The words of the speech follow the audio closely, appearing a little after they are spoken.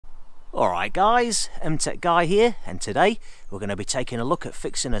Alright guys, MTech Guy here, and today we're going to be taking a look at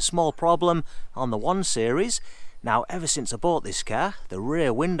fixing a small problem on the 1 Series. Now, ever since I bought this car, the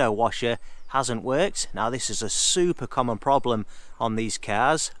rear window washer hasn't worked. Now, this is a super common problem on these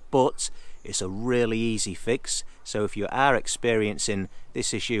cars, but it's a really easy fix. So if you are experiencing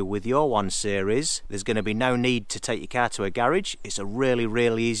this issue with your 1 Series, there's going to be no need to take your car to a garage. It's a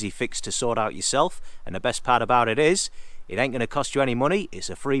really easy fix to sort out yourself, and the best part about it is, it ain't going to cost you any money. It's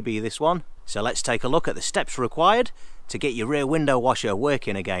a freebie, this one. So let's take a look at the steps required to get your rear window washer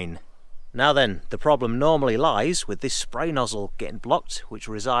working again. Now then, the problem normally lies with this spray nozzle getting blocked, which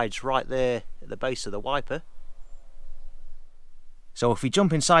resides right there at the base of the wiper. So if we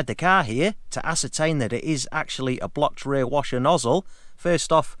jump inside the car here to ascertain that it is actually a blocked rear washer nozzle,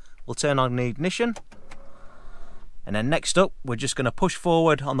 first off we'll turn on the ignition, and then next up we're just going to push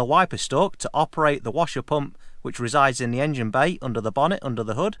forward on the wiper stalk to operate the washer pump, which resides in the engine bay under the bonnet, under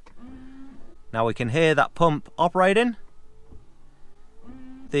the hood. Now we can hear that pump operating.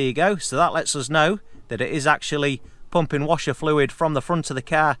 There you go. So that lets us know that it is actually pumping washer fluid from the front of the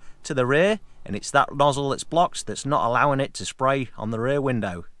car to the rear, and it's that nozzle that's blocked that's not allowing it to spray on the rear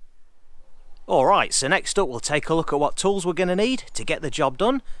window. Alright, so next up we'll take a look at what tools we're going to need to get the job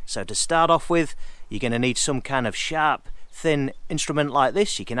done. So to start off with, you're going to need some kind of sharp, thin instrument like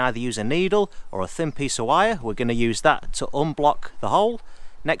this. You can either use a needle or a thin piece of wire. We're going to use that to unblock the hole.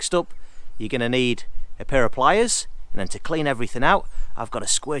 Next up, you're going to need a pair of pliers, and then to clean everything out, I've got a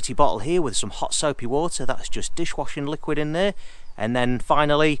squirty bottle here with some hot soapy water. That's just dishwashing liquid in there. And then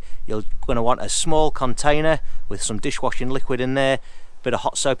finally, you're going to want a small container with some dishwashing liquid in there, bit of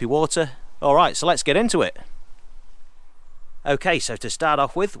hot soapy water. Alright, so let's get into it. Okay, so to start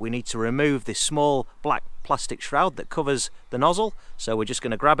off with, we need to remove this small black plastic shroud that covers the nozzle. So we're just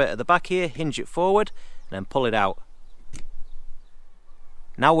going to grab it at the back here, hinge it forward, and then pull it out.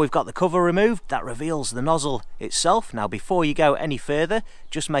 Now we've got the cover removed, that reveals the nozzle itself. Now before you go any further,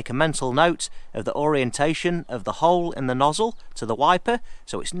 just make a mental note of the orientation of the hole in the nozzle to the wiper.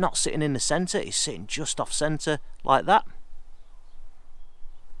 So it's not sitting in the centre, it's sitting just off centre like that.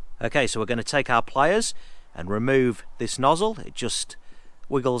 Okay, so we're going to take our pliers and remove this nozzle. It just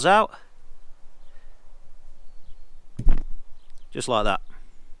wiggles out, just like that.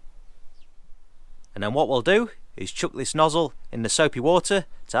 And then what we'll do is chuck this nozzle in the soapy water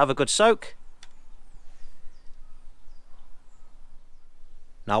to have a good soak.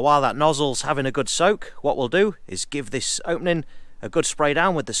 Now while that nozzle's having a good soak, what we'll do is give this opening a good spray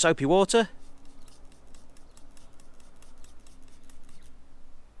down with the soapy water.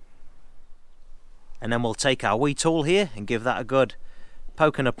 And then we'll take our wee tool here and give that a good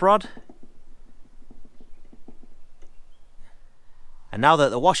poke and a prod. And now that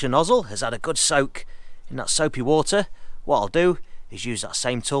the washer nozzle has had a good soak in that soapy water, what I'll do is use that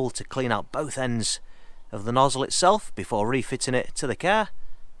same tool to clean out both ends of the nozzle itself before refitting it to the car.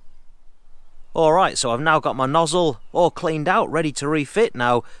 Alright, so I've now got my nozzle all cleaned out, ready to refit.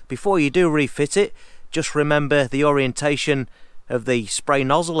 Now before you do refit it, just remember the orientation of the spray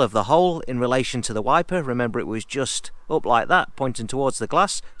nozzle of the hole in relation to the wiper. Remember, it was just up like that, pointing towards the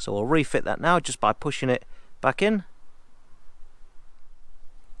glass. So we'll refit that now just by pushing it back in.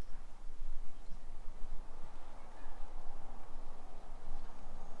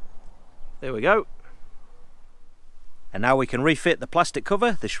 There we go. And now we can refit the plastic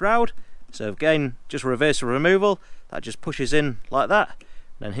cover, the shroud. So again, just reverse the removal. That just pushes in like that,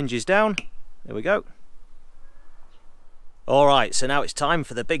 then hinges down. There we go. Alright, so now it's time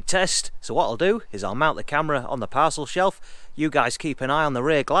for the big test. So what I'll do is I'll mount the camera on the parcel shelf. You guys keep an eye on the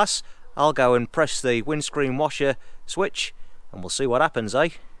rear glass. I'll go and press the windscreen washer switch and we'll see what happens, eh?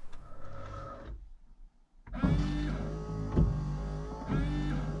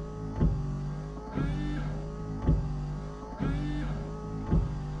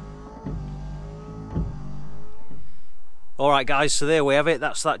 Alright guys, so there we have it.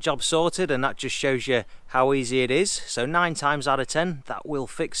 That's that job sorted, and that just shows you how easy it is. So 9 times out of 10 that will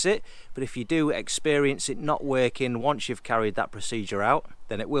fix it, but if you do experience it not working once you've carried that procedure out,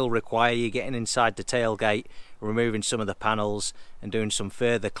 then it will require you getting inside the tailgate, removing some of the panels and doing some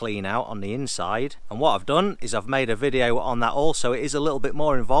further clean out on the inside. And what I've done is I've made a video on that also. It is a little bit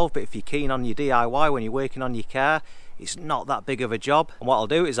more involved, but if you're keen on your DIY when you're working on your car, it's not that big of a job. And what I'll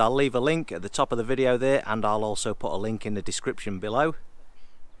do is I'll leave a link at the top of the video there, and I'll also put a link in the description below.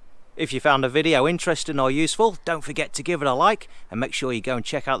 If you found the video interesting or useful, don't forget to give it a like, and make sure you go and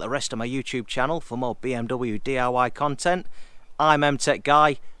check out the rest of my YouTube channel for more BMW DIY content. I'm MTech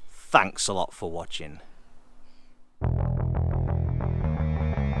Guy. Thanks a lot for watching.